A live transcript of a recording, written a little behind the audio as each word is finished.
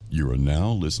You are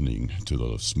now listening to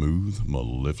the smooth,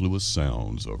 mellifluous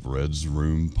sounds of Red's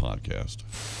Room Podcast.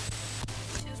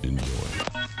 Enjoy.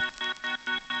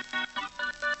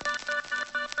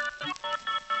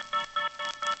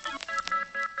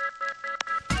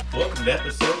 Welcome to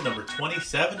episode number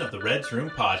 27 of the Red's Room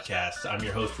Podcast. I'm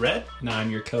your host, Red. And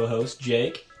I'm your co-host,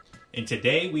 Jake. And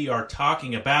today we are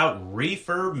talking about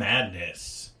Reefer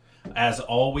Madness. As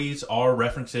always, our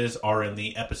references are in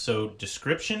the episode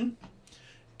description.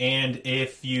 And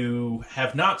if you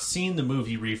have not seen the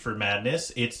movie Reefer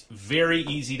Madness, it's very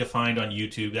easy to find on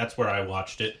YouTube. That's where I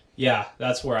watched it. Yeah,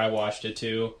 that's where I watched it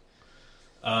too.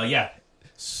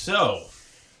 So,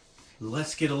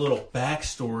 let's get a little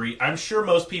backstory. I'm sure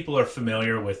most people are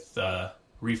familiar with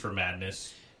Reefer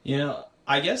Madness. You know,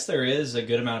 I guess there is a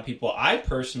good amount of people. I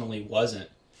personally wasn't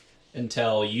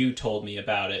until you told me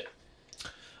about it.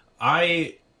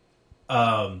 I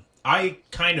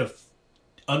kind of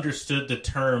understood the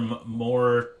term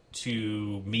more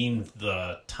to mean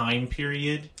the time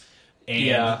period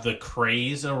and the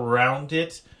craze around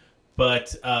it,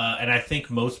 but and I think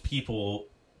most people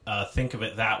think of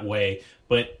it that way.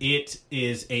 But it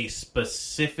is a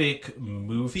specific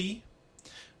movie,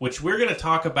 which we're going to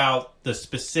talk about the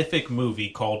specific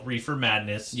movie called Reefer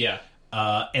Madness. Yeah,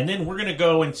 and then we're going to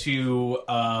go into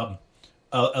a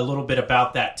little bit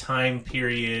about that time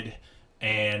period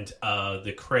and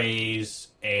the craze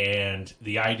and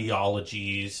the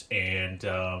ideologies and,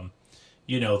 the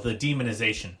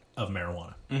demonization of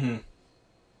marijuana. Mm-hmm.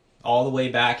 All the way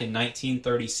back in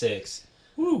 1936.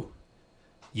 Woo!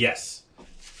 Yes.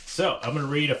 So, I'm going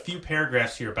to read a few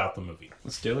paragraphs here about the movie.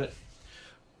 Let's do it.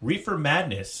 Reefer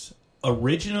Madness,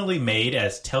 originally made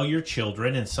as Tell Your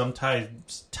Children and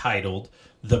sometimes titled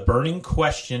The Burning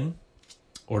Question,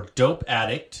 or Dope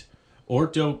Addict, or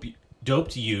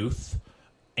Doped Youth,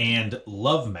 and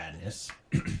Love Madness,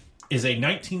 is a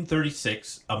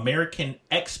 1936 American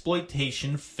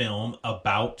exploitation film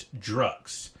about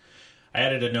drugs. I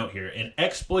added a note here. An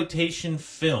exploitation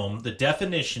film, the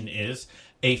definition is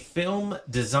a film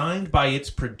designed by its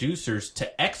producers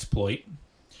to exploit,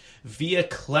 via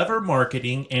clever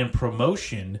marketing and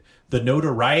promotion, the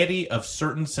notoriety of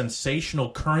certain sensational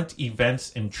current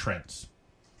events and trends.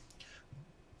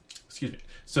 Excuse me.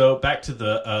 So back to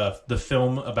the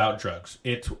film about drugs.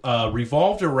 It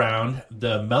revolved around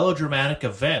the melodramatic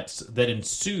events that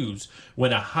ensues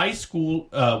when high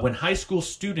school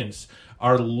students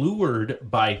are lured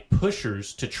by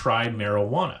pushers to try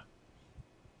marijuana.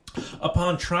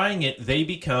 Upon trying it, they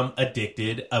become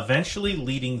addicted, eventually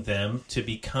leading them to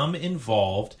become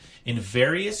involved in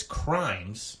various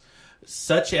crimes,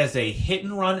 such as a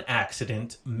hit-and-run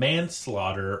accident,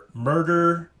 manslaughter,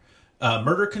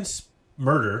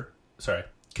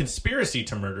 conspiracy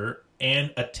to murder,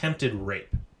 and attempted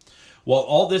rape. While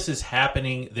all this is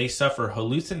happening, they suffer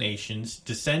hallucinations,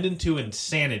 descend into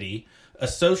insanity,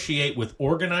 associate with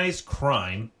organized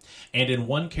crime, and in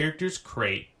one character's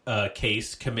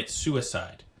case, commit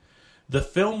suicide. The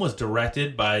film was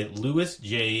directed by Louis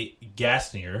J.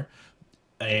 Gassner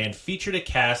and featured a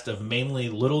cast of mainly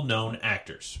little-known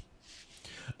actors.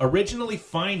 Originally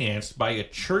financed by a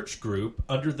church group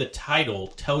under the title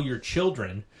Tell Your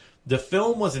Children, the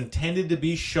film was intended to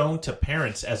be shown to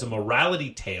parents as a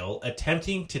morality tale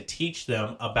attempting to teach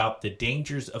them about the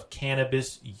dangers of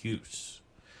cannabis use.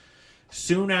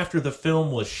 Soon after the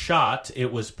film was shot,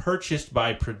 it was purchased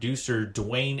by producer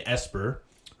Dwayne Esper,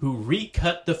 who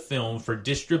recut the film for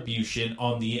distribution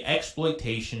on the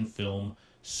exploitation film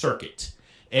circuit,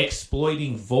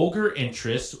 exploiting vulgar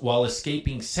interests while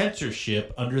escaping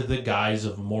censorship under the guise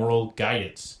of moral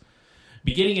guidance.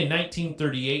 Beginning in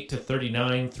 1938 to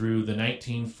 39 through the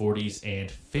 1940s and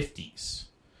 50s.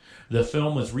 The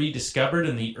film was rediscovered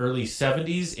in the early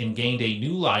 70s and gained a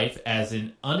new life as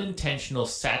an unintentional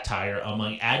satire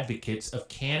among advocates of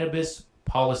cannabis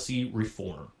policy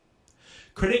reform.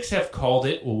 Critics have called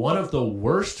it one of the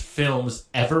worst films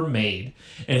ever made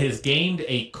and has gained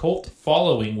a cult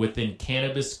following within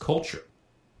cannabis culture.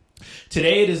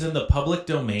 Today it is in the public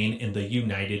domain in the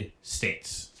United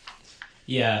States.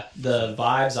 Yeah, the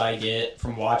vibes I get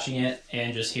from watching it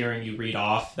and just hearing you read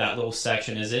off that little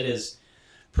section is it is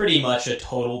pretty much a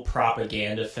total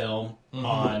propaganda film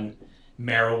on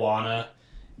marijuana.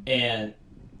 And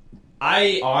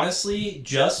I honestly,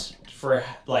 just for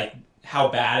like how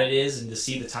bad it is and to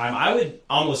see the time, I would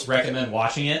almost recommend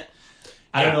watching it.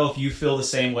 I don't know if you feel the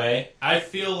same way. I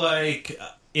feel like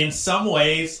in some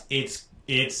ways it's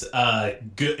good.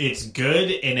 It's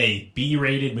good in a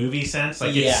B-rated movie sense.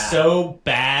 Like it's so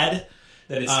bad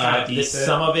that it's kind of decent. That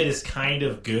some of it is kind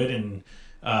of good and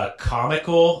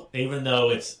comical, even though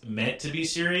it's meant to be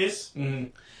serious. Mm-hmm.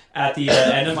 At the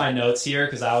end of my notes here,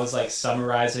 because I was like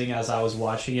summarizing as I was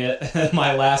watching it,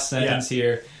 my last sentence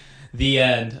here, the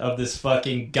end of this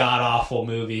fucking god-awful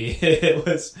movie.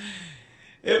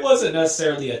 It wasn't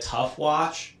necessarily a tough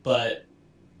watch, but,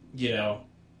 you know,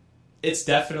 it's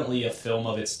definitely a film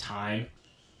of its time.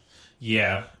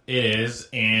 Yeah, it is,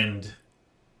 and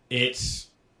it's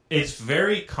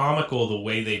very comical the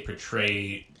way they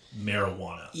portray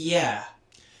marijuana. Yeah.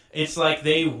 It's like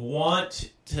they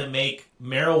want to make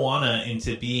marijuana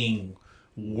into being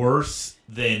worse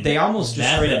than they almost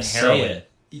just straight up say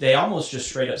it. They almost just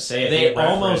straight up say it. They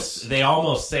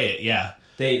almost say it, yeah.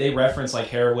 They reference like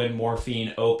heroin,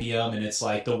 morphine, opium, and it's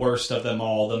like the worst of them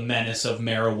all, the menace of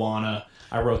marijuana.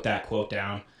 I wrote that quote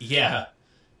down. Yeah.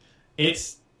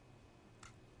 It's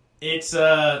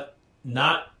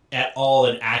not at all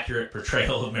an accurate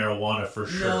portrayal of marijuana for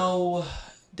sure. No,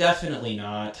 definitely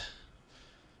not.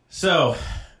 So,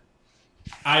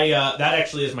 that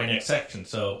actually is my next section.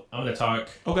 So I'm going to talk.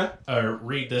 Okay. Or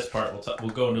read this part. We'll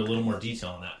go into a little more detail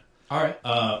on that. All right.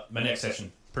 My next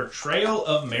section: portrayal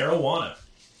of marijuana.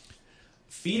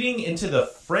 Feeding into the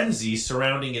frenzy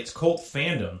surrounding its cult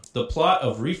fandom, the plot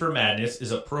of Reefer Madness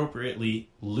is appropriately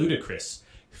ludicrous,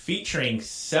 featuring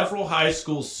several high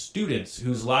school students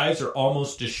whose lives are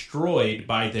almost destroyed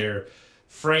by their,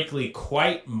 frankly,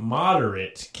 quite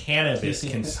moderate cannabis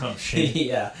consumption.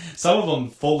 Yeah, some of them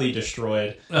fully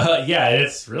destroyed. Yeah,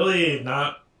 it's really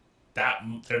not that...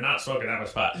 They're not smoking that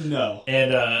much pot. No.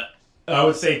 And I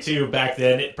would say, too, back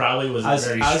then, it probably wasn't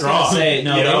very strong. I was going to say,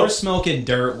 no, they were smoking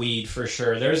dirt weed for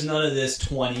sure. There's none of this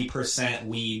 20%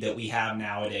 weed that we have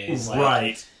nowadays. Like,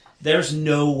 right. There's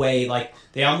no way, like,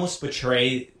 they almost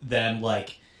portray them,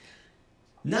 like,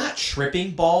 not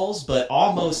tripping balls, but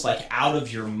almost, like, out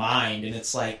of your mind. And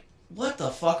it's like, what the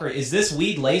fuck is this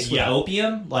weed laced with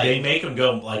opium? Like, they make them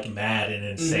go, like, mad and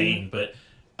insane. Mm-hmm. But,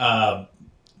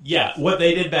 yeah, what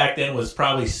they did back then was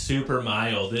probably super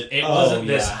mild. It wasn't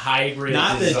this hybrid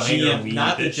designer weed.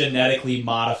 Not the genetically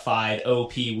modified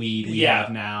OP weed we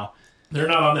have now. They're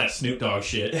not on that Snoop Dogg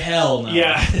shit. Hell no.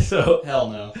 Yeah, so... Hell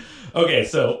no. Okay,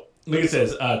 so... Like it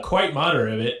says, quite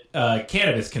moderate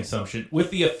cannabis consumption,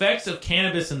 with the effects of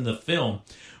cannabis in the film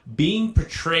being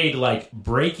portrayed like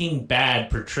Breaking Bad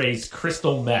portrays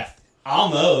crystal meth.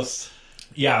 Almost.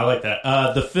 Yeah, I like that.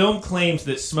 The film claims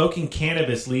that smoking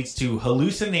cannabis leads to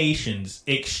hallucinations,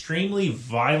 extremely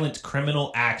violent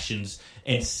criminal actions,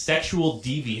 and sexual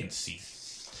deviancy.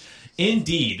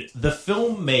 Indeed, the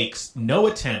film makes no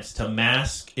attempts to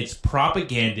mask its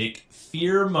propagandic,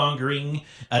 fear-mongering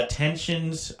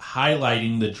attentions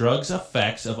highlighting the drug's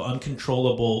effects of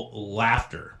uncontrollable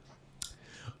laughter,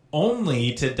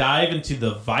 only to dive into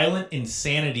the violent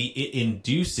insanity it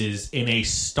induces in a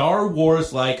Star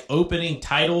Wars-like opening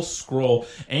title scroll,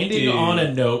 ending on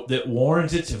a note that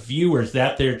warns its viewers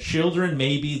that their children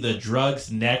may be the drug's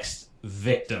next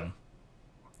victim.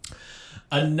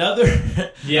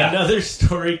 Another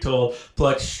story told,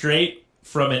 plucked straight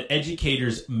from an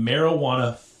educator's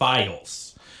marijuana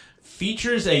files,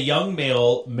 features a young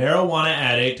male marijuana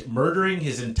addict murdering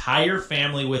his entire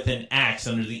family with an axe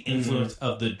under the influence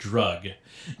of the drug.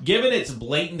 Given its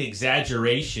blatant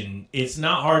exaggeration, it's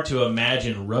not hard to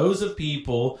imagine rows of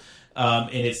people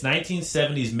in its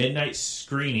 1970s midnight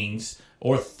screenings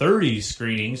or 30s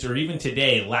screenings, or even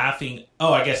today, laughing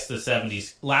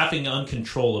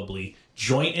uncontrollably,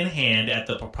 joint in hand at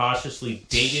the preposterously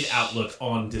dated outlook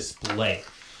on display.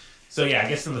 So yeah, I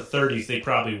guess in the 30s they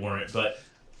probably weren't, but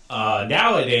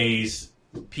nowadays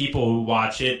people who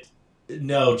watch it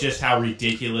know just how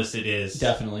ridiculous it is.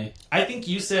 Definitely. I think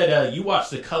you said you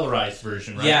watched the colorized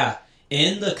version, right? Yeah.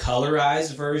 In the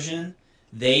colorized version,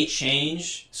 they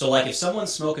change. So like if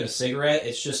someone's smoking a cigarette,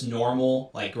 it's just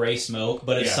normal, like gray smoke.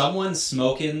 But if someone's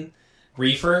smoking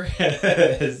reefer,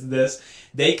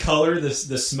 they color the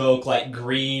smoke like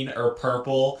green or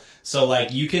purple. So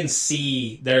like you can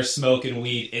see they're smoking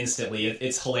weed instantly.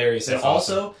 It's hilarious. That's and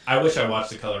also, awesome. I wish I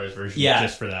watched the colorized version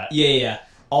just for that. Yeah.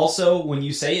 Also, when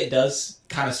you say it does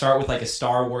kind of start with like a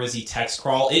Star Wars-y text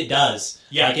crawl, it does.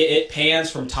 Yeah. Like it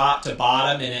pans from top to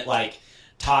bottom and it like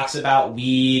talks about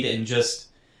weed and just...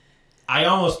 I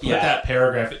almost put that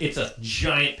paragraph. It's a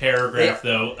giant paragraph,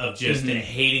 though, of just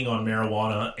hating on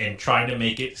marijuana and trying to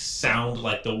make it sound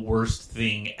like the worst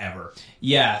thing ever.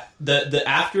 Yeah. The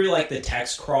after like the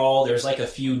text crawl, there's like a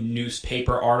few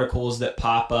newspaper articles that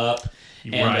pop up.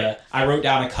 And I wrote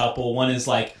down a couple. One is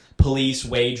like police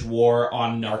wage war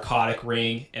on narcotic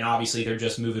ring, and obviously they're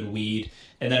just moving weed.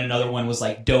 And then another one was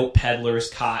like dope peddlers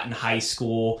caught in high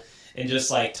school, and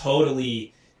just like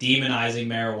totally demonizing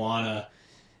marijuana.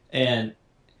 And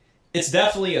it's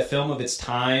definitely a film of its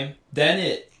time.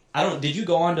 Then I don't. Did you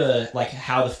go on to like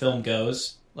how the film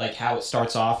goes, like how it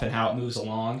starts off and how it moves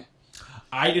along?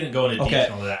 I didn't go into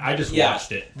detail of that. I just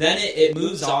watched it. Then it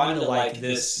moves on to like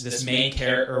this main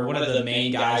character, or one of the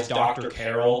main guys, Dr.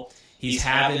 Carroll. He's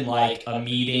having like a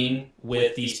meeting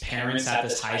with these parents at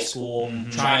this high school,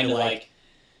 trying to like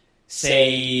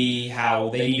say how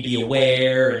they need to be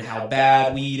aware and how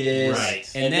bad weed is.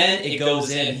 Right. And then it goes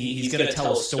in, he's going to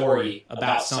tell a story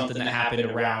about something that happened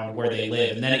around where they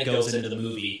live. And then it goes into the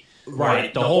movie.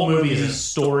 Right. The whole movie is a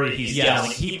story he's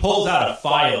telling. He pulls out a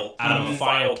file out of a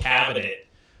file cabinet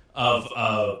of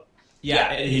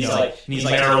and he's like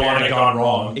marijuana gone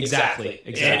wrong. Exactly.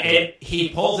 And he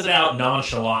pulls it out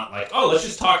nonchalant, like, oh, let's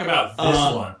just talk about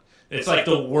this one. It's like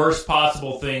the worst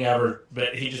possible thing ever,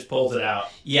 but he just pulls it out.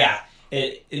 Yeah,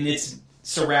 and it's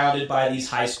surrounded by these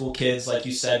high school kids, like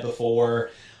you said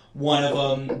before. One of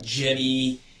them,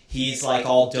 Jimmy, he's like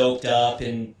all doped up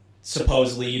and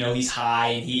supposedly, you know, he's high,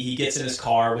 and he gets in his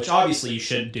car, which obviously you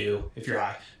shouldn't do if you're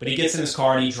high. But he gets in his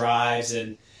car and he drives,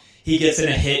 and he gets in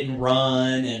a hit and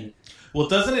run, and... Well,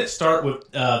 doesn't it start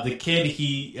with the kid?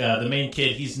 The main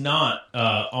kid. He's not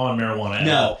on marijuana.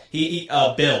 No, he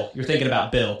Bill. You're thinking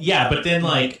about Bill. Yeah, but then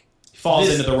like falls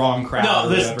into the wrong crowd. No,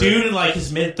 this dude in like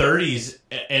his mid-30s,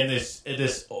 and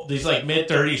these like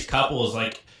mid-30s couple is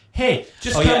like, hey,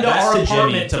 just come to our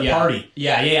apartment to party.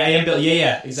 Yeah, I am Bill.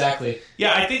 Yeah, exactly.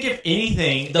 Yeah, I think if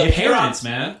anything, the parents,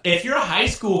 man. If you're a high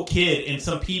school kid and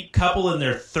some couple in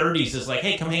their 30s is like,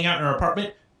 hey, come hang out in our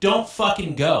apartment, don't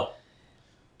fucking go.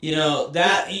 You know,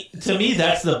 that to me,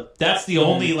 that's the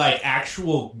only like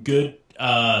actual good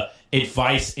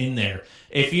advice in there.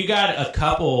 If you got a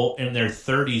couple in their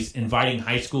 30s inviting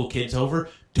high school kids over,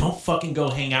 don't fucking go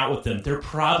hang out with them. They're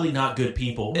probably not good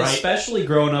people, right? Especially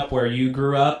growing up where you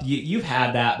grew up. You've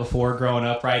had that before growing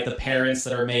up, right? The parents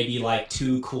that are maybe like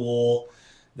too cool.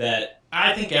 That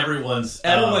I think everyone's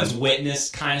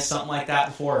witnessed kind of something like that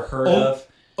before or heard of.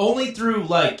 Only through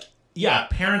like. Yeah,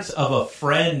 parents of a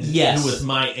friend who was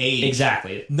my age.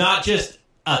 Exactly. Not just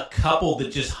a couple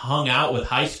that just hung out with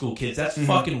high school kids. That's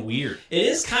fucking weird. It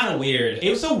is kind of weird. It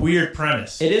was a weird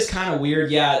premise. It is kind of weird,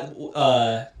 yeah.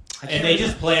 And they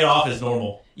just play it off as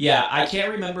normal. Yeah, I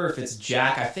can't remember if it's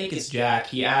Jack. I think it's Jack.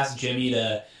 He asked Jimmy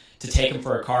to take him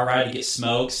for a car ride to get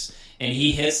smokes, and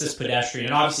he hits this pedestrian.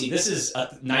 And obviously, this is a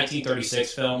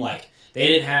 1936 film. Like, they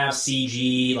didn't have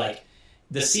CG, like...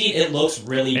 The scene, it looks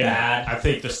really bad. I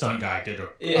think the stunt guy did a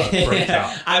great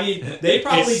job. I mean, they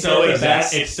probably do the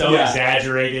best. It's so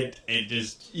exaggerated. It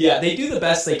just... Yeah, they do the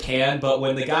best they can, but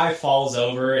when the guy falls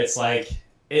over, it's like,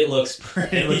 it looks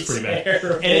pretty bad.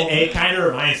 And it kind of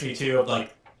reminds me, too, of,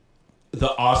 like,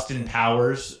 the Austin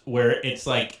Powers, where it's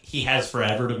like, he has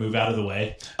forever to move out of the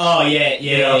way. Oh,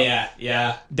 yeah.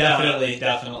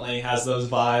 Definitely has those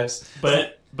vibes.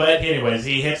 But anyways,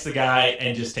 he hits the guy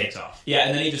and just takes off. Yeah,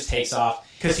 and then he just takes off.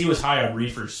 Because he was high on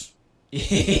reefers.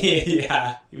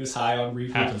 Yeah, he was high on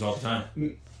reefers. Happens all the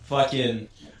time. Fucking...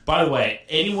 By the way,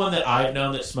 anyone that I've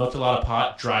known that smoked a lot of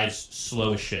pot drives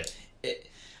slow as shit.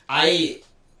 I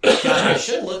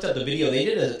should have looked up the video. They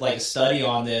did a study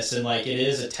on this, and like it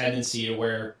is a tendency to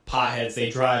where potheads, they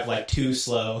drive like too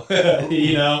slow.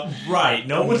 You know? Right.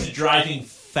 No one's driving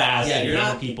fast. Yeah, you're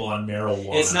not people on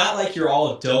marijuana. It's not like you're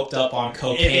all doped up on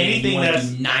cocaine. If anything, that's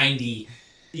 90.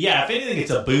 Yeah, if anything,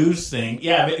 it's a booze thing.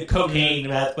 Yeah, cocaine,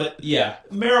 but yeah,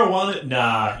 marijuana.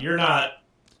 Nah, you're not.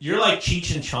 You're like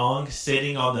Cheech and Chong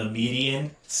sitting on the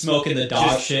median, smoking the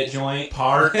dog shit joint.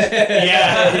 Park.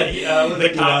 Yeah, when the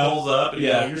cop pulls up. And,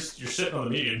 you're sitting on the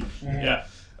median.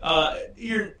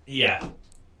 Mm-hmm. Yeah.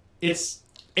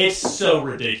 It's so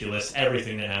ridiculous,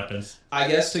 everything that happens. I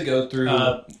guess to go through...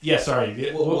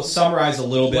 sorry. We'll summarize a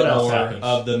little bit more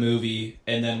of the movie,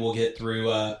 and then we'll get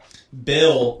through...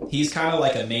 Bill, he's kind of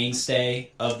like a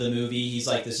mainstay of the movie. He's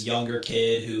like this younger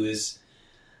kid who is,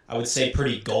 I would say,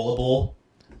 pretty gullible,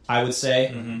 I would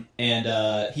say. Mm-hmm.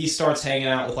 And he starts hanging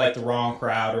out with like the wrong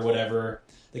crowd or whatever.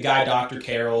 The guy, Dr.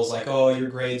 Carroll's like, oh, your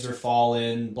grades are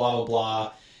falling, blah, blah,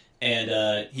 blah.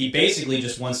 And he basically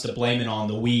just wants to blame it on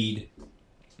the weed.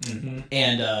 Mm-hmm.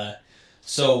 And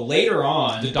so later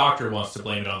on... The doctor wants to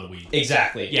blame it on the weed.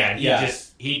 Exactly. Yeah,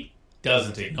 he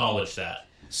doesn't acknowledge that.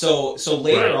 So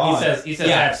later on... He says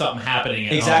I have something happening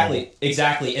at home.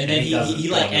 Exactly. And then he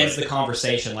like ends the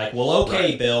conversation like, well,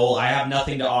 okay, Bill, I have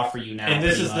nothing to offer you now. And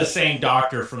this is the same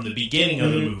doctor from the beginning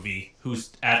of the movie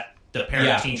who's at the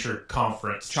parent-teacher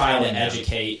conference. Trying to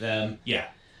educate them. Yeah.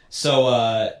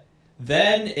 So...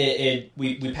 Then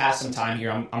we pass some time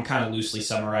here. I'm kind of loosely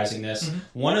summarizing this. Mm-hmm.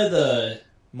 One of the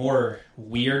more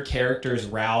weird characters,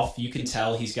 Ralph, you can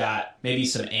tell he's got maybe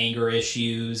some anger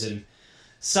issues and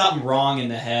something wrong in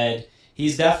the head.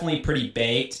 He's definitely pretty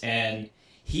baked, and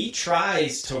he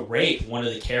tries to rape one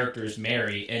of the characters,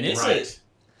 Mary, and it's Right.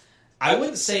 I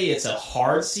wouldn't say it's a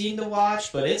hard scene to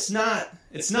watch, but it's not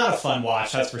a fun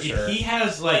watch, that's for sure. He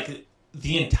has, like,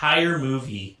 the entire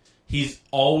movie, he's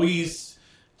always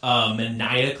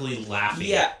maniacally laughing.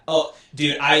 Yeah. Oh,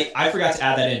 dude, I forgot to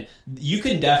add that in. You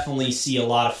can definitely see a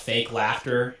lot of fake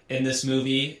laughter in this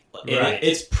movie. Right.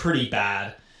 It's pretty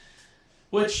bad.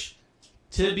 Which,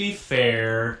 to be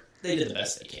fair... They did the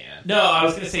best they can. No, I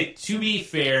was going to say, to be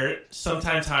fair,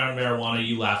 sometimes high on marijuana,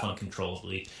 you laugh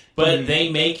uncontrollably. But they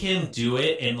make him do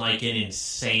it in, like, an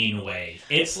insane way.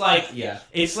 It's like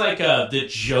the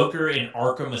Joker in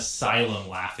Arkham Asylum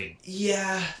laughing.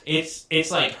 Yeah.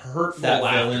 It's like hurtful that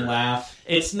laughter. villain laugh.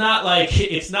 It's not like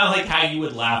how you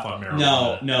would laugh on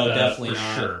marijuana. No, definitely for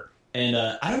not. Sure. And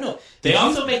I don't know. They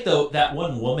also make that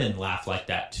one woman laugh like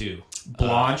that too.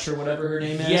 Blanche or whatever her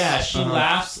name is. Yeah, she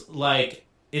laughs like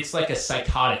it's like a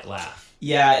psychotic laugh.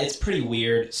 Yeah, it's pretty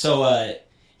weird. So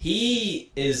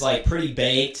he is like pretty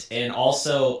baked, and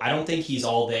also I don't think he's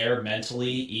all there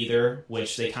mentally either,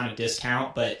 which they kind of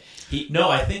discount. But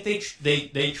I think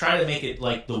they try to make it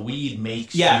like the weed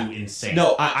makes you insane.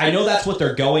 No, I know that's what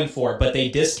they're going for, but they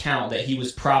discount that he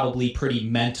was probably pretty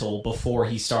mental before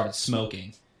he started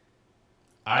smoking.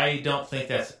 I don't think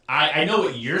that's... I know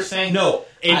what you're saying. No.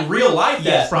 In real life,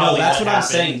 that's probably that's what I'm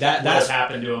happened. saying. That's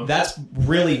happened to him. That's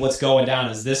really what's going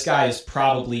down, is this guy is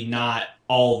probably not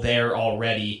all there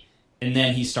already, and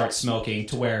then he starts smoking,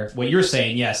 to where, what you're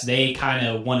saying, yes, they kind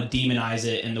of want to demonize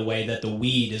it in the way that the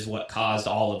weed is what caused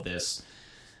all of this.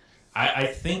 I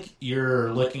think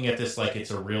you're looking at this like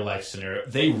it's a real-life scenario.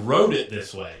 They wrote it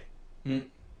this way.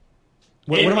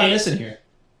 What am I missing here?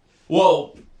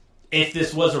 Well... If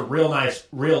this was a real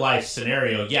life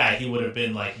scenario, he would have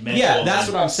been like mental. Yeah, that's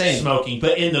what I'm saying. Smoking,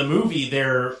 but in the movie,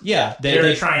 they're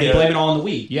trying to blame it all on the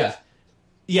weed. Yeah,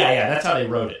 that's how they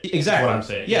wrote it. Exactly. That's what I'm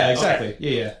saying. Yeah, exactly.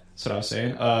 Okay. Yeah, that's what I was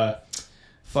saying.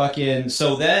 Fucking.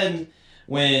 So then,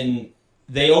 when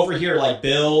they overhear, like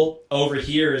Bill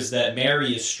overhears that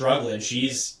Mary is struggling,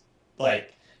 she's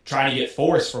like trying to get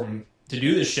force to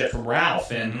do this shit from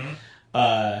Ralph, and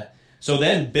so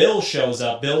then Bill shows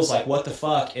up. Bill's like, what the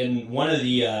fuck? And one of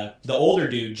the older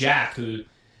dude, Jack,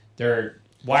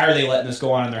 why are they letting this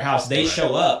go on in their house? They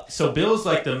show up. So Bill's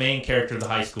like the main character of the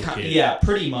high school kid. Yeah,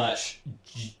 pretty much.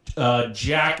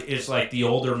 Jack is like the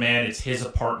older man. It's his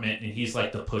apartment, and he's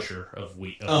like the pusher of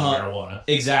marijuana.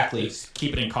 Exactly. Just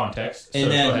keep it in context.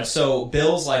 And so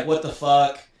Bill's like, what the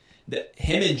fuck?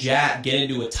 Him and Jack get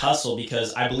into a tussle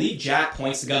because I believe Jack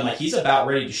points the gun like he's about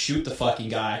ready to shoot the fucking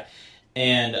guy.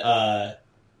 And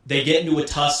they get into a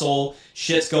tussle,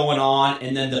 shit's going on,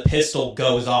 and then the pistol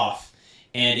goes off,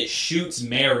 and it shoots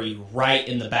Mary right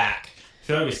in the back. I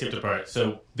feel like we skipped a part.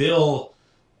 So Bill,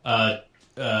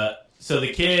 so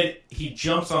the kid, he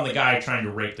jumps on the guy trying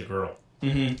to rape the girl.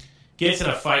 Mm-hmm. Gets in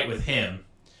a fight with him.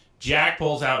 Jack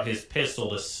pulls out his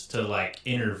pistol to like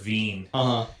intervene.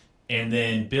 And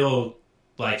then Bill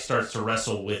like starts to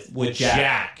wrestle with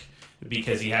Jack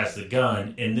because he has the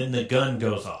gun, and then the gun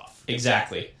goes off.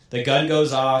 Exactly. The gun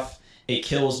goes off, it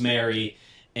kills Mary,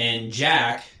 and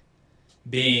Jack,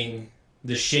 being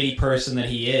the shitty person that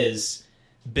he is,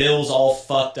 Bill's all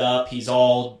fucked up, he's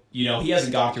all, he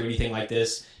hasn't gone through anything like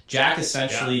this. Jack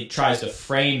essentially tries to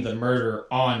frame the murder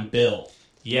on Bill.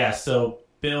 Yeah, so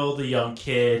Bill, the young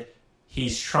kid,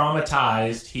 he's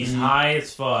traumatized, he's high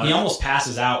as fuck. He almost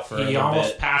passes out for a minute.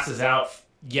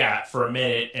 For a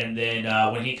minute, and then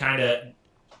when he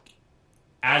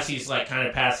as he's like kind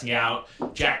of passing out,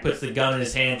 Jack puts the gun in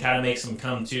his hand, kind of makes him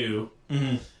come to,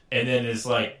 and then is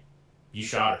like, "You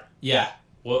shot her." Yeah.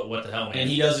 What the hell, man? And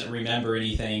he doesn't remember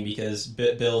anything because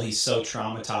Bill, he's so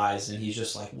traumatized, and he's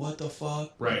just like, "What the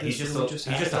fuck?" Right. He's just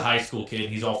a high school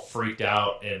kid. He's all freaked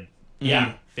out, and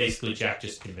basically Jack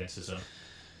just convinces him.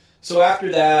 So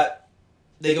after that,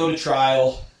 they go to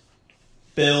trial.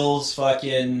 Bill's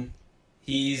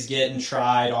he's getting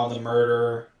tried on the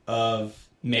murder of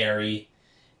Mary.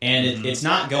 And it's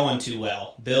not going too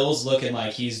well. Bill's looking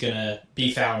like he's gonna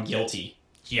be found guilty.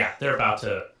 Yeah, they're about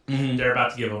to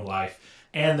give him life,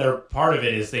 and part of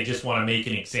it is they just want to make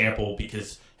an example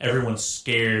because everyone's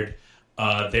scared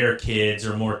their kids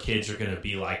or more kids are gonna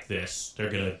be like this. They're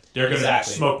gonna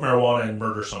smoke marijuana and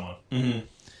murder someone. Mm-hmm.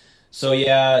 So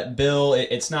yeah, Bill,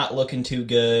 it's not looking too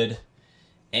good.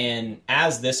 And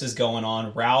as this is going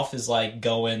on, Ralph is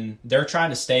they're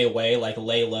trying to stay away, like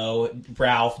lay low.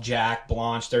 Ralph, Jack,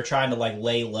 Blanche, they're trying to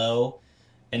lay low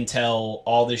until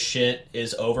all this shit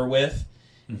is over with.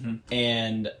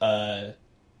 And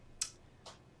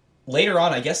later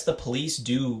on, I guess the police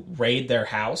do raid their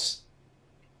house.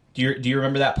 Do you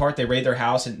remember that part? They raid their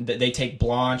house and they take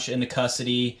Blanche into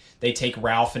custody. They take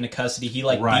Ralph into custody. He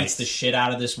beats the shit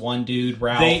out of this one dude,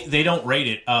 Ralph. They don't raid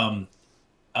it.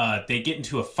 They get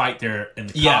into a fight there, and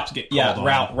the cops get called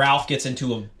on. Ralph gets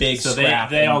into a big scrap.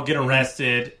 They all get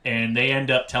arrested, and they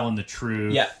end up telling the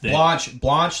truth. Yeah,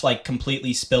 Blanche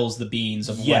completely spills the beans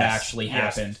of what actually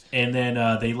happened, and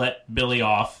then they let Billy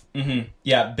off. Mm-hmm.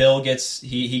 Yeah, Bill gets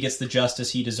he gets the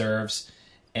justice he deserves,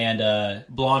 and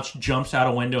Blanche jumps out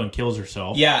a window and kills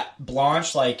herself. Yeah,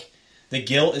 Blanche the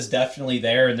guilt is definitely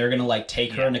there, and they're gonna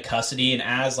take her into custody, and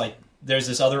as there's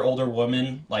this other older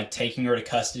woman taking her to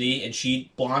custody, and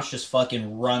Blanche just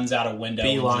fucking runs out a window.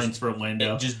 Beelines for a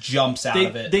window. Just jumps out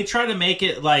of it. They try to make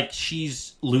it like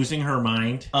she's losing her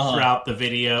mind throughout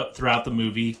the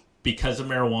movie. Because of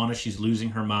marijuana, she's losing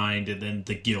her mind, and then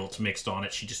the guilt mixed on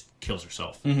it, she just kills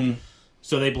herself. Mm-hmm.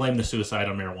 So they blame the suicide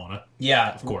on marijuana.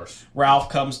 Yeah. Of course. Ralph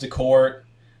comes to court.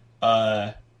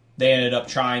 They ended up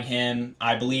trying him.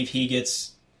 I believe he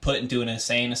gets put into an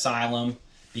insane asylum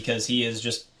because he is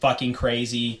just fucking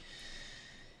crazy.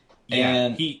 Yeah,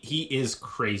 and he is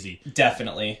crazy.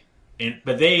 Definitely.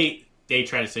 But they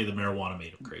try to say the marijuana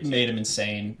made him crazy. Made him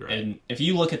insane. Right. And if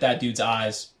you look at that dude's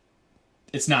eyes,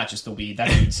 it's not just the weed. That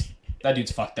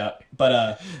dude's fucked up.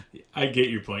 But I get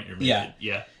your point you're making.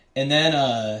 Yeah. And then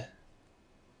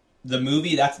the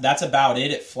movie, that's about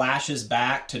it. It flashes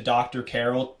back to Dr.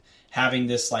 Carroll having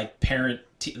this parent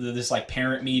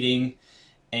meeting,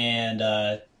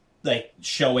 and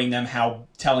telling them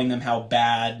how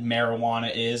bad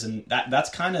marijuana is, and that's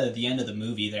kind of the end of the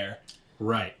movie there.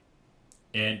 Right.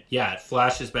 And yeah, it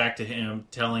flashes back to him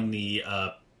telling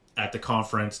at the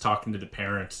conference, talking to the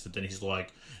parents, and then he's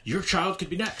like, your child could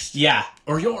be next. Yeah.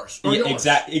 Or yours.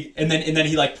 Exactly. And then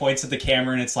he points at the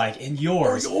camera and it's and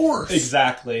yours. Or yours.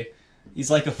 Exactly. He's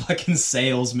like a fucking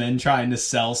salesman trying to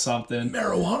sell something.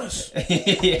 Marijuanas.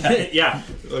 Yeah.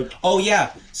 Yeah. Oh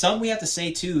yeah. Something we have to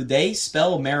say too, they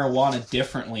spell marijuana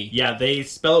differently. Yeah, they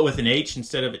spell it with an H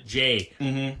instead of a J.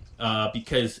 Mm-hmm.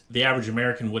 Because the average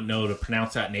American wouldn't know to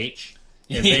pronounce that an H.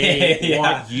 And they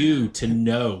want you to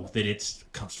know that it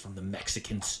comes from the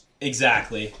Mexicans.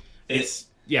 Exactly. It's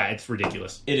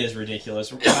ridiculous. It is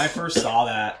ridiculous. When I first saw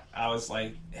that, I was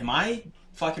like, am I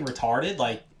fucking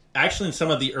retarded? Actually, in some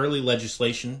of the early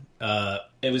legislation,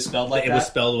 it was spelled it was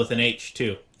spelled with an H,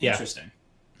 too. Yeah. Interesting.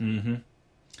 Mm-hmm.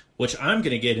 Which I'm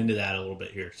going to get into that a little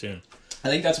bit here soon. I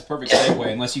think that's a perfect segue,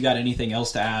 unless you got anything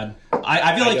else to add.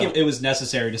 I feel like it was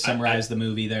necessary to summarize the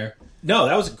movie there. No,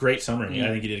 that was a great summary. I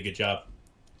think you did a good job.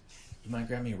 You mind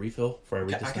grabbing me a refill before I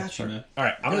read this next part? Man. All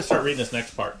right, I'm going to start reading this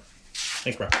next part.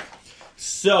 Thanks, bro.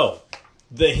 So,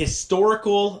 the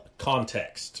historical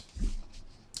context.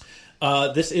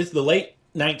 This is the late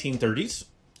 1930s,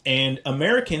 and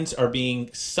Americans are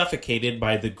being suffocated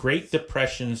by the Great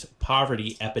Depression's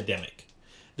poverty epidemic.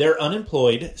 They're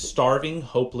unemployed, starving,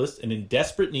 hopeless, and in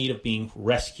desperate need of being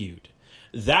rescued.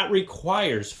 That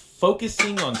requires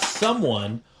focusing on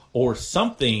someone or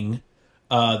something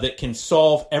that can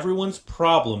solve everyone's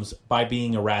problems by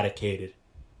being eradicated.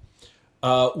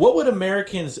 What would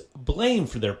Americans blame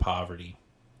for their poverty?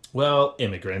 Well,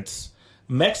 immigrants,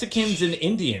 Mexicans, and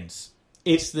Indians.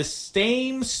 It's the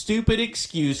same stupid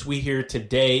excuse we hear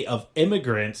today of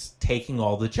immigrants taking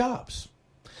all the jobs.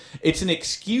 It's an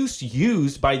excuse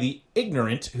used by the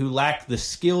ignorant who lack the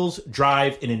skills,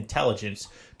 drive, and intelligence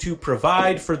to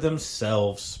provide for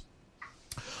themselves.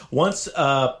 Once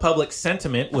public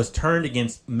sentiment was turned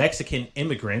against Mexican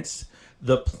immigrants,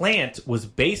 the plant was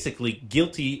basically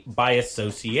guilty by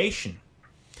association.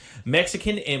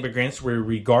 Mexican immigrants were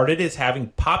regarded as having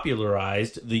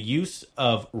popularized the use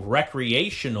of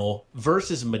recreational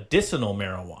versus medicinal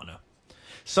marijuana.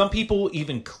 Some people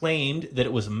even claimed that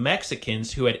it was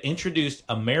Mexicans who had introduced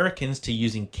Americans to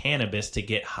using cannabis to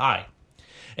get high.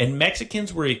 And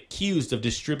Mexicans were accused of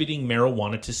distributing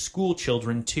marijuana to school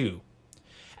children too.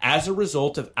 As a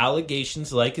result of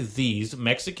allegations like these,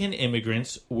 Mexican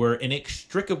immigrants were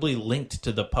inextricably linked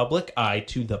to the public eye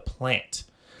to the plant.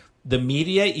 The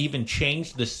media even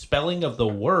changed the spelling of the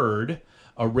word,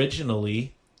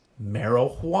 originally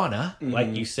marijuana,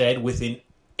 like you said, with an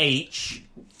H,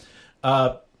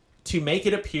 to make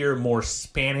it appear more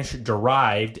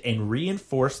Spanish-derived and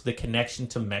reinforce the connection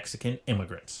to Mexican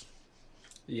immigrants.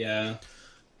 Yeah.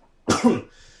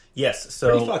 Yes,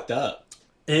 so pretty fucked up.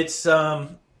 It's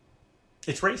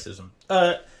racism.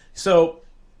 So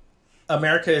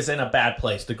America is in a bad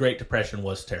place. The Great Depression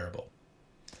was terrible.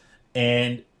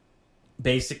 And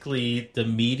basically the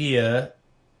media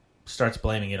starts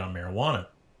blaming it on marijuana.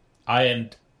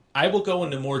 I will go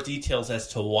into more details as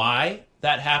to why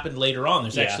that happened later on.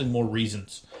 There's actually more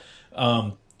reasons.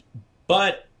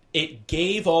 But it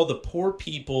gave all the poor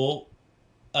people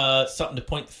something to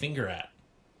point the finger at.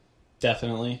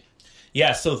 Definitely.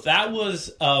 Yeah, so that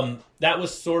was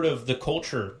sort of the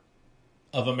culture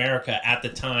of America at the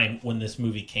time when this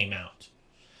movie came out.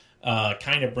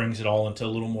 Kind of brings it all into a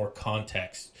little more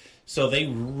context. So they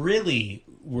really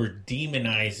were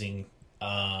demonizing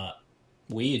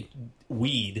weed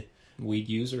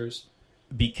users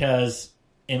because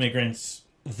immigrants,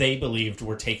 they believed,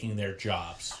 were taking their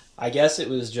jobs. I guess it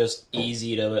was just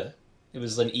it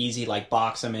was an easy, like,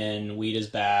 box them in, weed is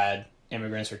bad,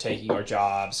 immigrants are taking our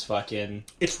jobs, fucking...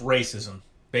 It's racism,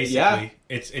 basically. Yeah.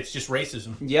 It's just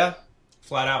racism. Yeah.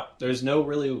 Flat out. There's no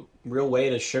really real way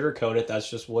to sugarcoat it. That's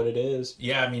just what it is.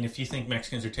 Yeah, I mean, if you think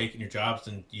Mexicans are taking your jobs,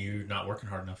 then you're not working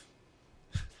hard enough.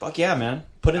 Fuck yeah, man.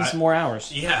 Put in some more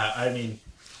hours. Yeah, I mean...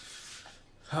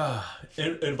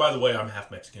 and by the way, I'm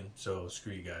half Mexican, so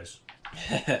screw you guys.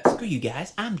 Screw you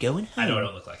guys. I'm going home. I know I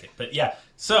don't look like it, but yeah.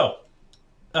 So,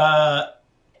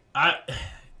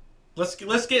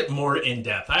 let's get more in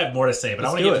depth. I have more to say, but I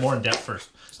want to get more in depth first.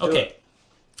 Okay.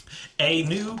 A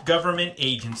new government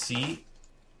agency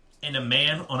and a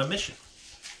man on a mission.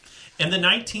 In the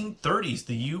 1930s,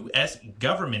 the U.S.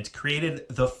 government created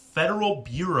the Federal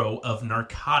Bureau of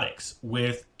Narcotics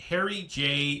with Harry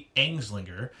J.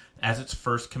 Anslinger as its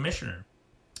first commissioner.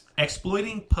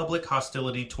 Exploiting public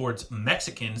hostility towards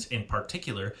Mexicans in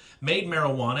particular made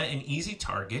marijuana an easy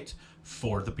target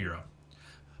for the Bureau.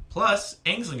 Plus,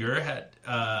 Anslinger had,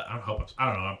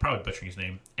 I'm probably butchering his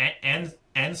name,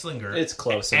 Anslinger. It's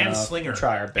close enough. Anslinger.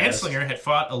 Try our best. Anslinger had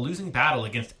fought a losing battle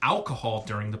against alcohol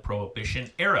during the Prohibition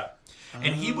era.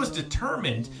 And he was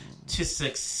determined to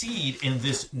succeed in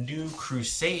this new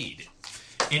crusade.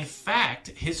 In fact,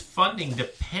 his funding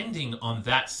depending on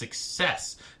that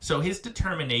success. So his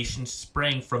determination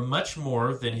sprang from much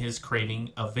more than his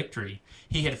craving of victory.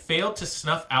 He had failed to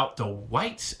snuff out the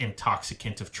whites'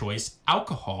 intoxicant of choice,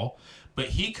 alcohol, but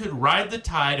he could ride the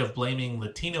tide of blaming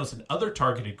Latinos and other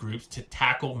targeted groups to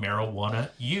tackle marijuana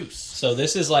use. So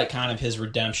this is like kind of his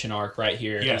redemption arc right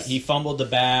here. Yes. He fumbled the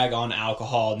bag on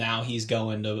alcohol. Now he's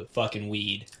going to fucking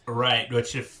weed. Right,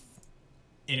 which if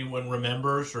anyone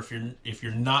remembers, or if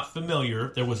you're not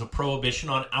familiar, there was a prohibition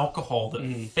on alcohol that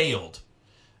failed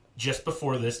just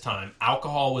before this time.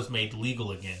 Alcohol was made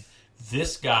legal again.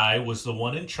 This guy was the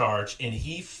one in charge, and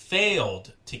he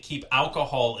failed to keep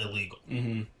alcohol illegal.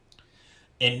 Mm-hmm.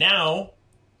 And now...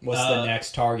 What's the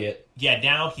next target? Yeah,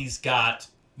 now he's got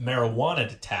marijuana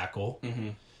to tackle. Mm-hmm.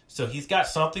 So he's got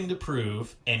something to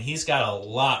prove, and he's got a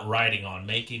lot riding on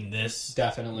making this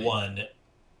one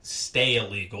stay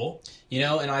illegal. You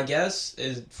know, and I guess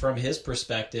from his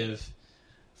perspective,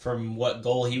 from what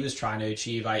goal he was trying to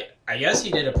achieve, I guess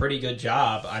he did a pretty good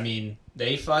job. I mean,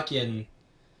 they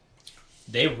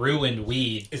ruined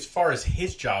weed. As far as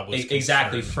his job was concerned.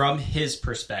 Exactly, from his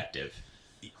perspective.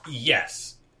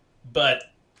 Yes. But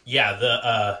yeah,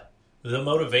 the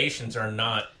motivations are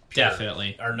not pure,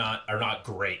 definitely are not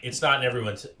great. It's not in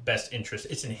everyone's best interest.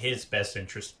 It's in his best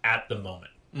interest at the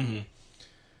moment. Mm-hmm.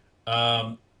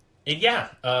 And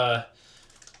yeah,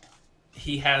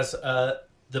 he has the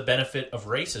benefit of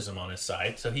racism on his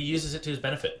side, so he uses it to his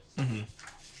benefit. Mm-hmm.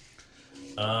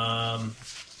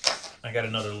 I got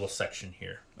another little section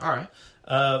here. All right.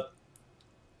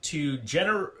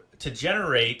 To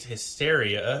generate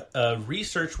hysteria,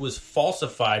 research was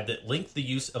falsified that linked the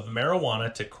use of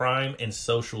marijuana to crime and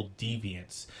social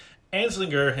deviance.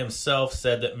 Anslinger himself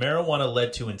said that marijuana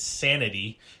led to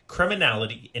insanity,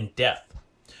 criminality, and death.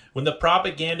 When the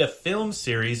propaganda film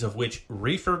series of which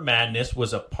Reefer Madness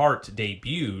was a part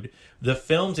debuted, the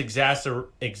films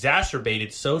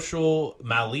exacerbated social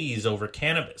malaise over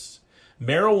cannabis.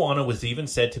 Marijuana was even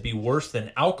said to be worse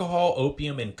than alcohol,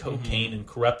 opium, and cocaine in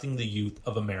corrupting the youth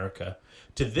of America.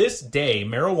 To this day,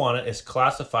 marijuana is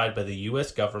classified by the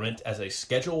U.S. government as a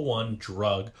Schedule I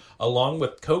drug, along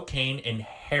with cocaine and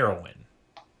heroin.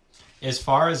 As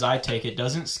far as I take it,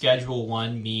 doesn't Schedule I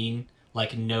mean,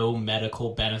 like, no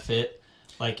medical benefit?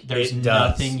 Like, there's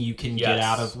nothing you can get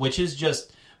out of, which is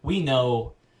just, we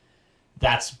know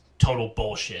that's total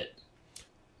bullshit.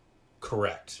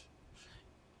 Correct.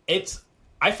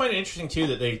 I find it interesting, too,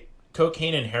 that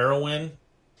cocaine and heroin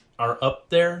are up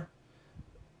there.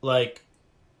 Like,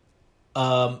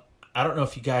 I don't know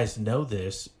if you guys know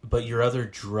this, but your other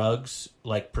drugs,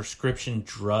 like prescription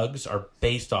drugs, are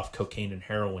based off cocaine and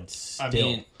heroin still. I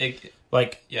mean,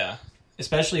 yeah.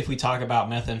 Especially if we talk about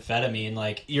methamphetamine,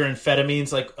 like... Your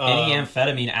amphetamines, like... any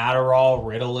amphetamine, Adderall,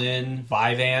 Ritalin,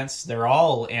 Vyvanse, they're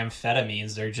all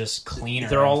amphetamines. They're just cleaner.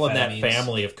 They're all in that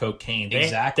family of cocaine.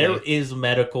 Exactly. There is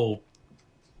medical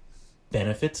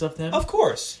benefits of them. Of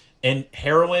course. And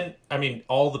heroin, I mean,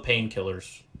 all the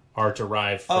painkillers are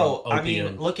derived from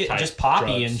opium. Look at type just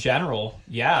poppy drugs. in general.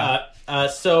 Yeah.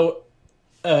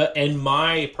 In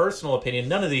my personal opinion,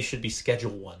 none of these should be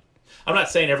Schedule 1. I'm not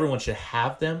saying everyone should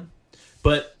have them,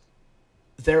 but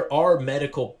there are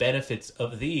medical benefits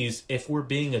of these if we're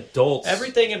being adults.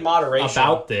 Everything in moderation.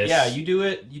 About this. Yeah, you do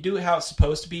it how it's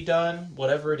supposed to be done,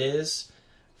 whatever it is.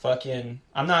 Fucking,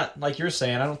 I'm not, like you're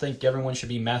saying, I don't think everyone should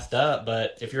be methed up,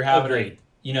 but if you're having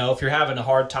if you're having a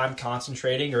hard time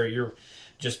concentrating or you're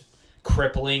just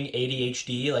crippling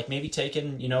ADHD, like maybe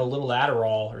taking, a little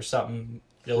Adderall or something,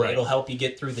 it'll help you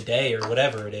get through the day or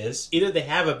whatever it is. Either they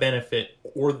have a benefit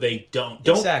or they don't.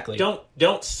 Exactly.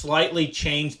 Don't slightly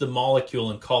change the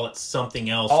molecule and call it something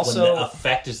else Also, when the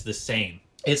effect is the same.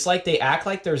 It's like they act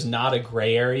like there's not a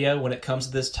gray area when it comes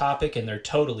to this topic, and there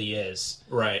totally is.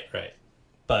 Right.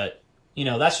 But,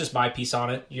 that's just my piece on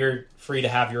it. You're free to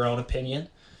have your own opinion.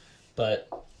 But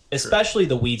especially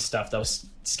the weed stuff, though.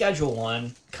 Schedule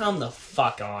 1, come the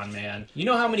fuck on, man. You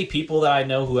know how many people that I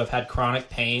know who have had chronic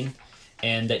pain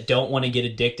and that don't want to get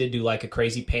addicted to like a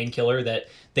crazy painkiller, that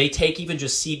they take even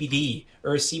just CBD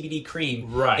or a CBD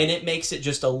cream. Right. And it makes it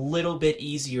just a little bit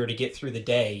easier to get through the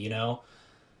day,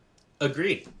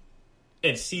 Agreed.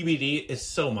 And CBD is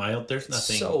so mild. There's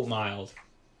nothing so mild,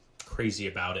 crazy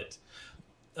about it.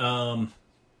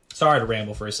 Sorry to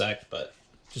ramble for a sec, but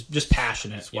just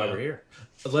passionate. That's why we're here.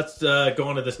 Let's go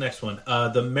on to this next one.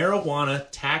 The Marijuana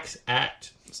Tax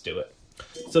Act. Let's do it.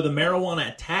 So the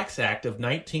Marijuana Tax Act of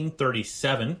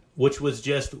 1937, which was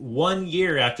just 1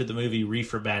 year after the movie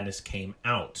Reefer Madness came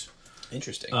out.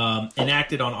 Interesting.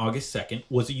 Enacted on August 2nd,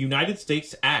 was a United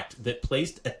States act that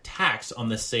placed a tax on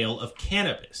the sale of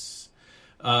cannabis.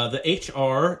 The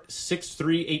H.R.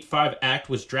 6385 Act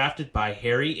was drafted by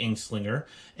Harry Anslinger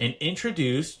and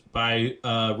introduced by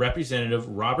Representative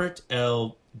Robert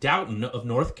L. Doughton of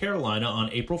North Carolina on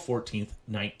April 14th,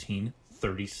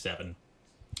 1937.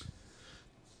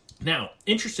 Now,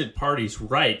 interested parties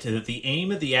write that the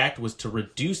aim of the act was to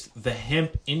reduce the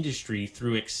hemp industry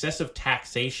through excessive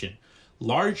taxation,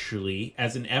 largely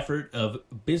as an effort of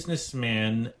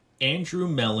businessman Andrew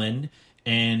Mellon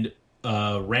and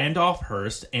Randolph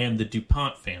Hearst and the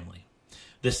DuPont family.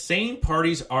 The same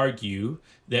parties argue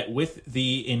that with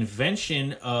the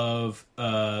invention of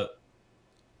the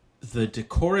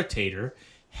decoratator,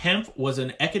 hemp was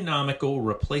an economical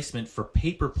replacement for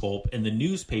paper pulp in the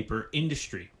newspaper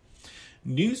industry.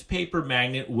 Newspaper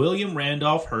magnate William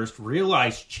Randolph Hearst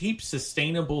realized cheap,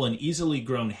 sustainable, and easily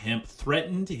grown hemp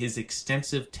threatened his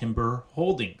extensive timber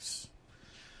holdings.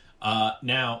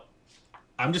 Now,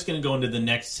 I'm just going to go into the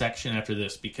next section after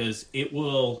this because it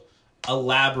will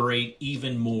elaborate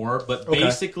even more. But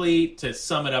basically, to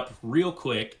sum it up real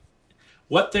quick,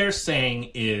 what they're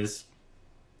saying is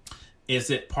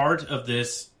that part of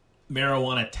this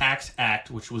Marijuana Tax Act,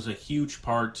 which was a huge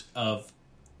part of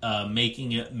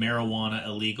making marijuana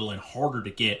illegal and harder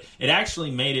to get, it actually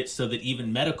made it so that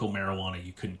even medical marijuana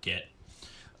you couldn't get.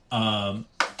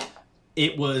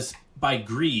 It was by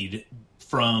greed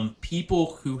from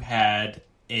people who had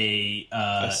a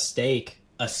stake.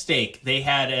 They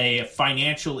had a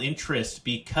financial interest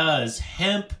because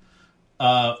hemp,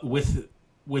 with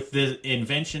the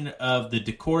invention of the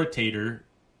decoratator,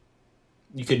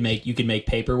 you could make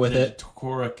paper with it.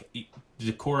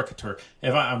 Decorator.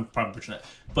 I'm probably butchering that,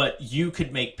 but you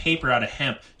could make paper out of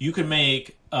hemp. You could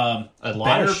make a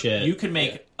lot of shit. You could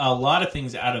make a lot of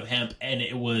things out of hemp, and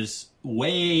it was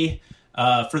way.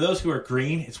 For those who are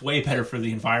green, it's way better for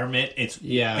the environment.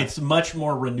 It's much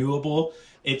more renewable.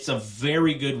 It's a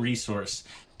very good resource,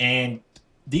 and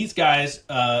these guys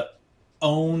had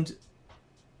a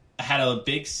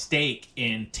big stake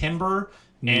in timber.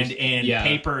 And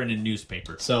paper and in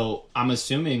newspaper. So I'm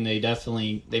assuming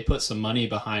they put some money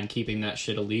behind keeping that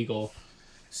shit illegal.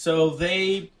 So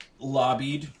they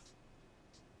lobbied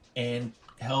and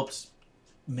helped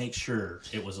make sure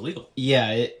it was illegal.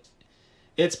 Yeah,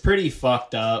 it's pretty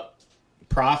fucked up.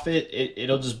 Profit,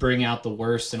 it'll just bring out the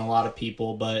worst in a lot of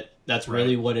people, but that's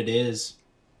really what it is.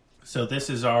 So this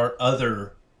is our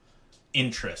other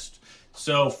interest.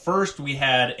 So first we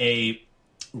had a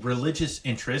religious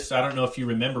interest. I don't know if you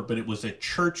remember, but it was a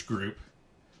church group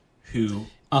who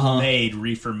made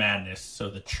Reefer Madness. So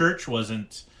the church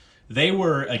they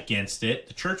were against it.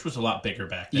 The church was a lot bigger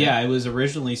back then. Yeah, it was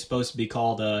originally supposed to be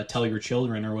called Tell Your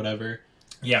Children or whatever.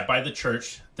 Yeah, by the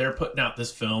church. They're putting out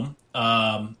this film.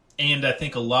 And I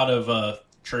think a lot of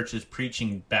churches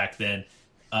preaching back then,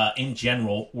 in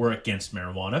general, were against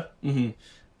marijuana.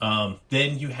 Mm-hmm.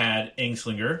 Then you had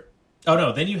Anslinger. Oh,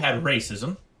 no, then you had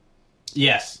racism.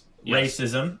 Yes.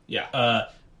 Racism. Yeah.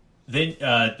 Then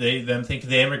they think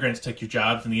the immigrants took your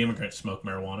jobs and the immigrants smoke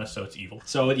marijuana, so it's evil.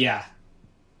 So, yeah.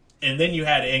 And then you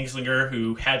had Anslinger,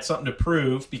 who had something to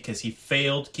prove because he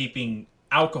failed keeping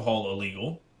alcohol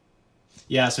illegal.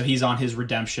 Yeah, so he's on his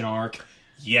redemption arc.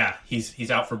 Yeah, he's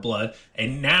out for blood.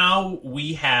 And now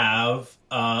we have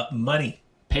money.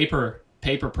 Paper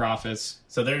profits.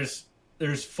 So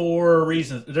there's 4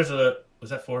 reasons. Was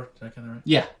that 4? Did I get that right?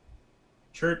 Yeah.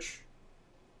 Church,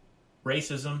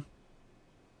 racism,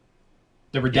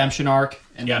 The redemption arc,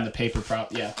 and then the paper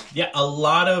prop. Yeah. Yeah, a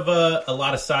lot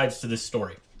of sides to this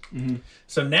story. Mm-hmm.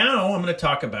 So now I'm going to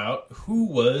talk about who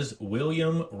was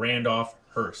William Randolph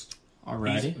Hearst.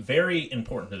 Alrighty. He's very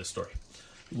important to the story.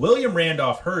 William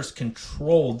Randolph Hearst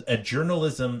controlled a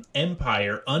journalism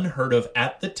empire unheard of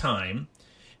at the time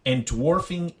and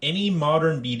dwarfing any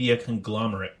modern media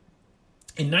conglomerate.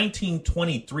 In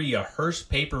 1923, a Hearst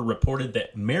paper reported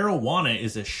that marijuana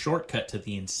is a shortcut to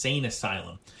the insane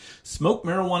asylum. Smoke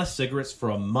marijuana cigarettes for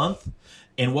a month,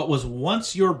 and what was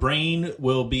once your brain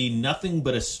will be nothing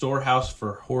but a storehouse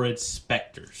for horrid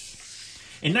specters.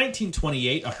 In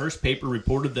 1928, a Hearst paper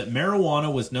reported that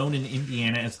marijuana was known in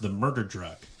Indiana as the murder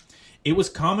drug. It was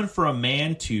common for a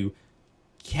man to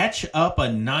catch up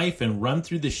a knife and run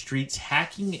through the streets,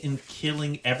 hacking and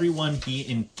killing everyone he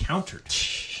encountered.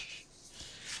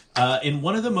 In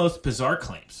one of the most bizarre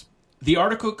claims, the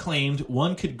article claimed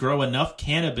one could grow enough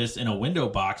cannabis in a window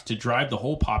box to drive the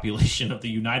whole population of the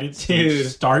United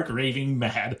States stark raving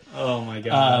mad. Oh my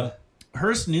god.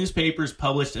 Hearst newspapers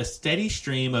published a steady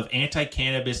stream of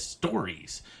anti-cannabis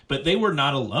stories, but they were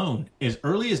not alone. As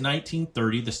early as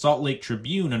 1930, the Salt Lake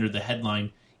Tribune, under the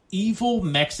headline, "Evil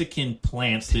Mexican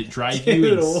Plants That Drive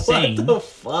You Insane," what the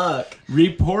fuck?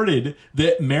 reported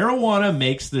that marijuana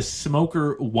makes the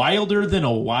smoker wilder than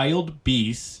a wild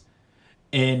beast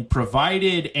and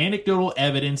provided anecdotal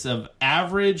evidence of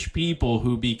average people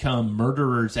who become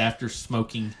murderers after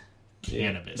smoking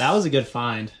cannabis. That was a good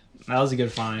find.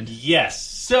 Yes.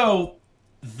 So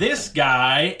this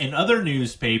guy and other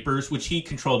newspapers, which he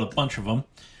controlled a bunch of them.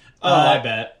 I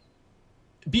bet.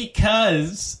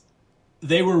 Because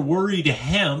they were worried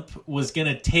hemp was going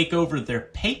to take over their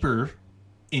paper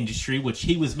industry, which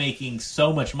he was making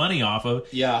so much money off of.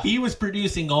 Yeah. He was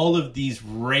producing all of these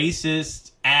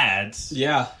racist ads.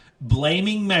 Yeah.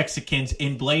 Blaming Mexicans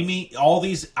and blaming all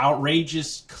these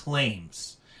outrageous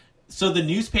claims. So the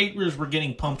newspapers were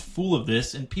getting pumped full of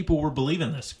this, and people were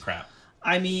believing this crap.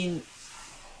 I mean,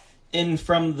 and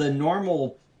from the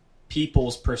normal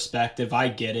people's perspective, I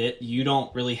get it. You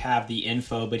don't really have the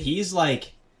info, but he's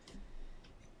like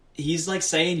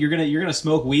saying you're gonna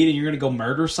smoke weed and you're gonna go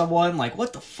murder someone. Like,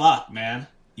 what the fuck, man?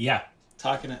 Yeah,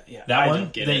 that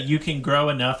one that you can grow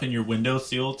enough in your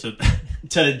windowsill to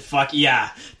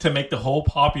to make the whole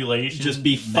population just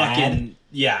be mad. fucking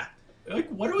Like,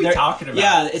 what are we talking about?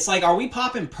 Yeah, it's like, are we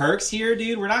popping perks here,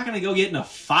 dude? We're not gonna go get in a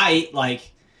fight.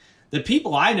 Like, the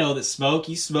people I know that smoke,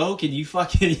 you smoke and you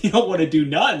don't want to do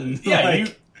nothing. Yeah,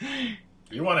 like,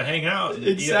 you want to hang out and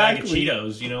eat a bag of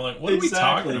Cheetos. Like, what are we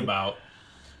talking about?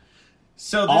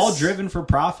 So all driven for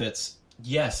profits.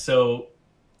 Yes. So,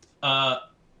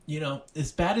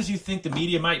 as bad as you think the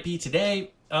media might be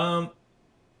today, in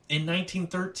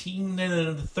 1913 and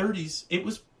in the 30s, it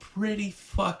was pretty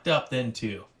fucked up then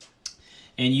too.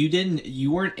 And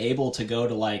you weren't able to go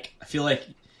to, like, I feel like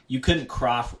you couldn't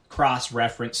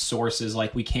cross-reference sources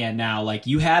like we can now. Like,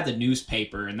 you had the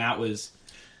newspaper, and that was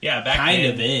back kind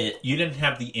then, of it. You didn't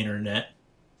have the internet.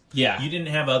 Yeah. You didn't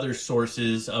have other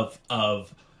sources of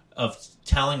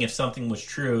telling if something was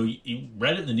true. You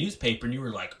read it in the newspaper, and you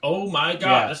were like, oh my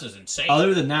God, this is insane.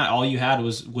 Other than that, all you had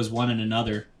was one and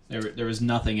another. There was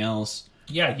nothing else.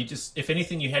 Yeah, if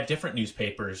anything, you had different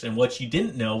newspapers, and what you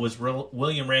didn't know was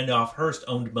William Randolph Hearst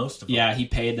owned most of them. Yeah, he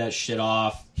paid that shit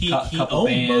off. He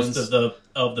owned most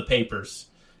of the papers,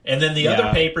 and then the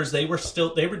other papers they were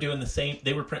doing the same.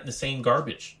 They were printing the same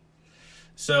garbage.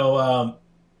 So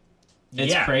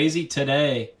it's crazy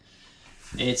today.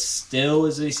 It still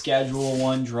is a Schedule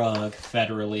I drug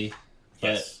federally.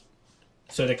 Yes.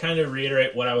 So to kind of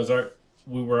reiterate what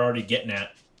we were already getting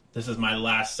at. This is my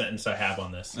last sentence I have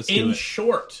on this. In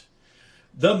short,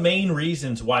 the main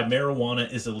reasons why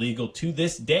marijuana is illegal to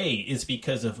this day is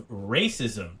because of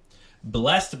racism,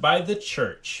 blessed by the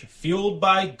church, fueled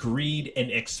by greed, and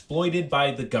exploited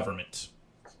by the government.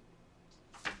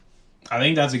 I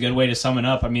think that's a good way to sum it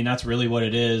up. I mean, that's really what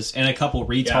it is. And a couple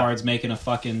retards making a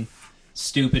fucking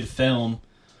stupid film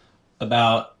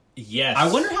about... Yes. I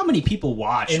wonder how many people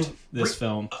watched this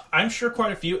film. I'm sure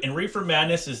quite a few. And Reefer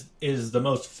Madness is the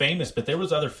most famous, but there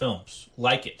was other films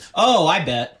like it. Oh, I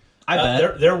bet.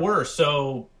 There were.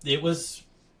 So it was...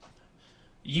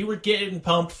 You were getting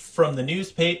pumped from the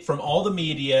newspaper, from all the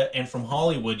media, and from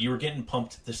Hollywood. You were getting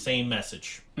pumped the same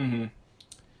message. Mm-hmm.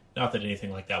 Not that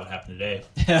anything like that would happen today.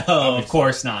 Oh, of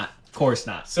course not. Of course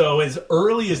not. So as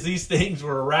early as these things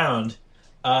were around,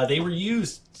 they were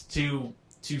used to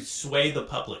sway the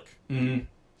public. Mm-hmm.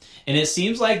 And it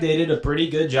seems like they did a pretty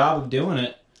good job of doing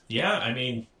it. Yeah, I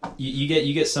mean, you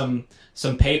get some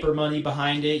paper money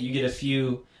behind it. You get a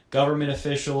few government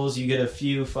officials. You get a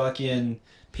few fucking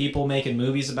people making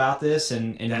movies about this,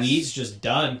 and weed's just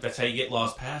done. That's how you get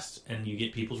laws passed, and you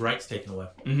get people's rights taken away.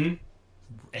 Mm-hmm.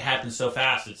 It happens so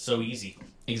fast. It's so easy.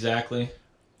 Exactly.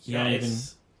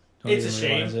 It's a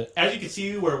shame. As you can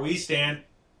see where we stand,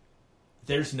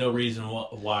 there's no reason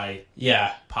why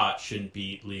pot shouldn't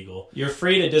be legal. You're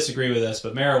free to disagree with us,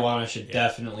 but marijuana should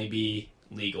definitely be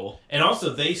legal. And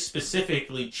also, they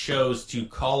specifically chose to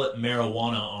call it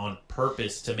marijuana on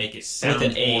purpose to make it sound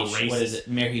with an more H. racist. What is it?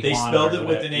 Marijuana. They spelled it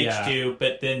with an H too,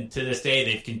 but then to this day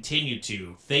they've continued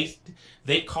to.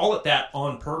 They call it that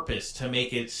on purpose to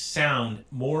make it sound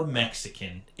more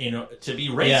Mexican, to be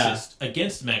racist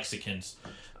against Mexicans.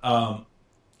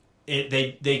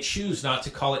 They choose not to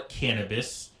call it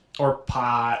cannabis or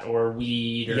pot or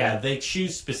weed. They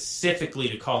choose specifically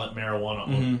to call it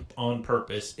marijuana on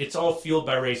purpose. It's all fueled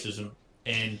by racism,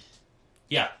 and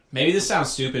maybe this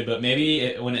sounds stupid, but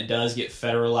maybe when it does get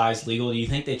federalized legal, do you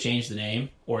think they change the name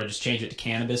or just change it to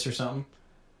cannabis or something?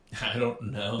 I don't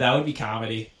know. That would be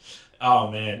comedy.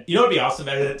 Oh man, you know what'd be awesome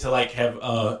about it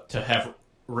to have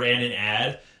ran an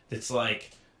ad that's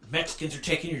like, Mexicans are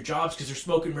taking your jobs because they're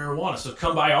smoking marijuana, so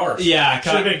come buy ours. Yeah,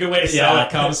 should have been a good way to sell it.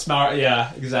 Come smart.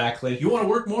 Yeah, exactly. You want to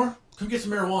work more? Come get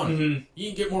some marijuana. Mm-hmm. You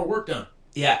can get more work done.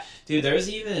 Yeah, dude.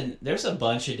 There's a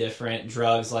bunch of different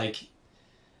drugs. Like,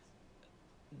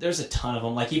 there's a ton of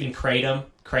them. Like even kratom.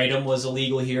 Kratom was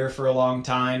illegal here for a long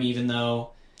time, even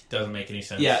though doesn't make any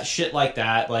sense. Yeah, shit like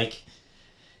that. Like,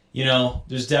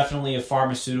 there's definitely a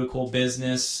pharmaceutical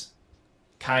business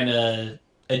kind of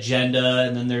agenda,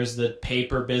 and then there's the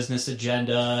paper business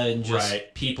agenda, and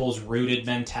just people's rooted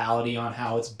mentality on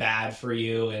how it's bad for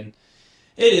you, and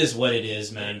it is what it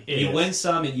is, man. You win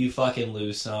some and you fucking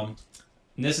lose some.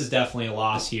 And this is definitely a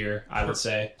loss here, I would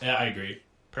say. Yeah, I agree.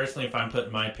 Personally, if I'm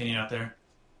putting my opinion out there,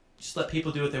 just let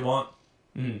people do what they want.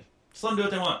 Just let them do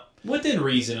what they want. Within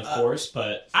reason, of course,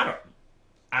 but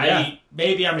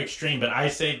maybe I'm extreme, but I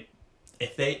say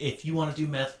if you want to do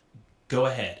meth, go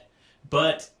ahead.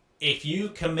 But if you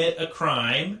commit a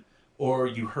crime or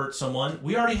you hurt someone,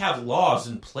 we already have laws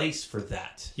in place for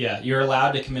that. Yeah, you're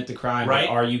allowed to commit the crime, right?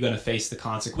 But are you going to face the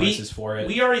consequences for it?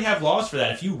 We already have laws for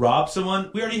that. If you rob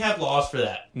someone, we already have laws for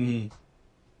that. Mm-hmm.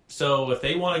 So if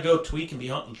they want to go tweak and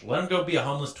let them go be a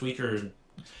homeless tweaker.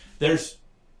 There's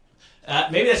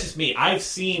maybe that's just me. I've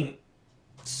seen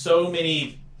so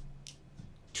many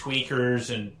tweakers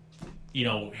and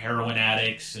heroin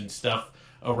addicts and stuff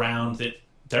around that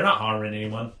they're not harming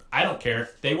anyone. I don't care.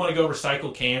 If they want to go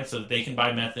recycle cans so that they can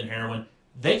buy meth and heroin,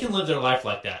 they can live their life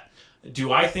like that.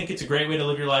 Do I think it's a great way to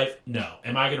live your life? No.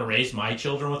 Am I going to raise my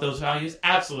children with those values?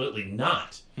 Absolutely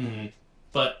not. Mm-hmm.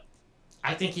 But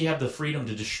I think you have the freedom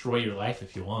to destroy your life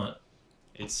if you want.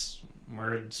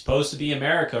 We're supposed to be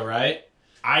America, right?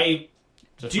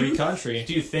 It's a free country.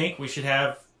 Do you think we should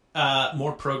have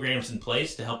more programs in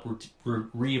place to help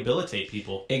rehabilitate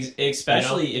people?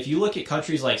 Especially if you look at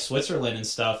countries like Switzerland and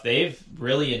stuff, they've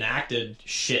really enacted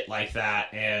shit like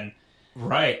that and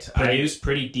produced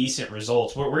pretty decent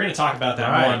results. We're going to talk about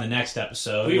that more in the next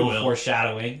episode. We will.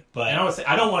 Foreshadowing. But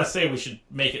I don't want to say we should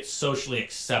make it socially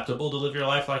acceptable to live your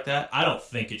life like that. I don't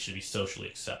think it should be socially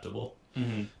acceptable.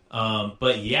 Mm-hmm.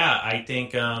 But yeah, I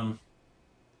think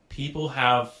people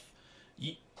have...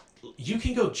 You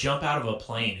can go jump out of a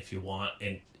plane if you want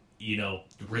and,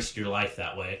 risk your life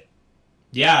that way.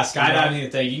 Yeah,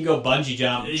 skydiving thing. You can go bungee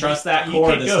jump. Trust that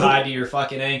cord that's tied to your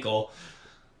fucking ankle.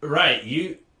 Right.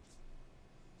 You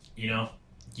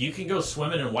can go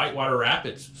swimming in whitewater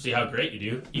rapids. See how great you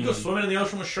do. You can go swimming in the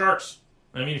ocean with sharks.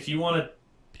 I mean, if you want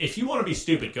to be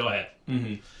stupid, go ahead.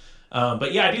 Mm-hmm.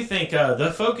 But yeah, I do think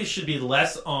the focus should be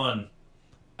less on,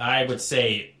 I would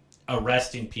say,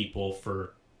 arresting people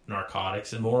for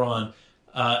narcotics and more on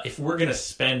if we're going to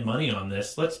spend money on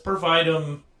this, let's provide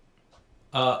them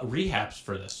rehabs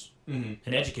for this and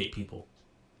educate people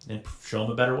and show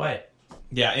them a better way.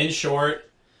 Yeah, in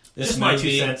short, this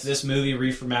movie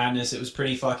Reefer Madness, it was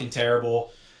pretty fucking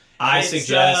terrible. I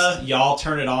suggest y'all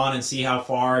turn it on and see how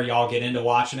far y'all get into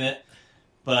watching it.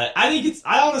 But I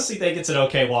honestly think it's an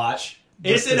okay watch.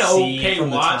 It's an okay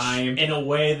watch in a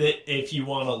way that if you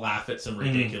want to laugh at some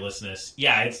ridiculousness,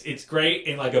 it's great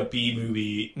in like a B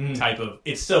movie type of.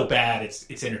 It's so bad,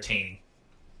 it's entertaining.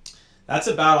 That's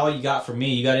about all you got from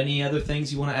me. You got any other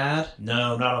things you want to add?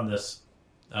 No, not on this.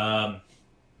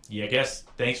 Yeah, I guess.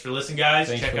 Thanks for listening, guys.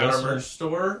 Thanks Check for out listening. our merch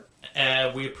store.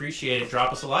 We appreciate it.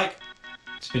 Drop us a like.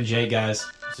 It's been Jay, guys.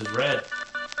 This is Red.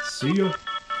 See ya.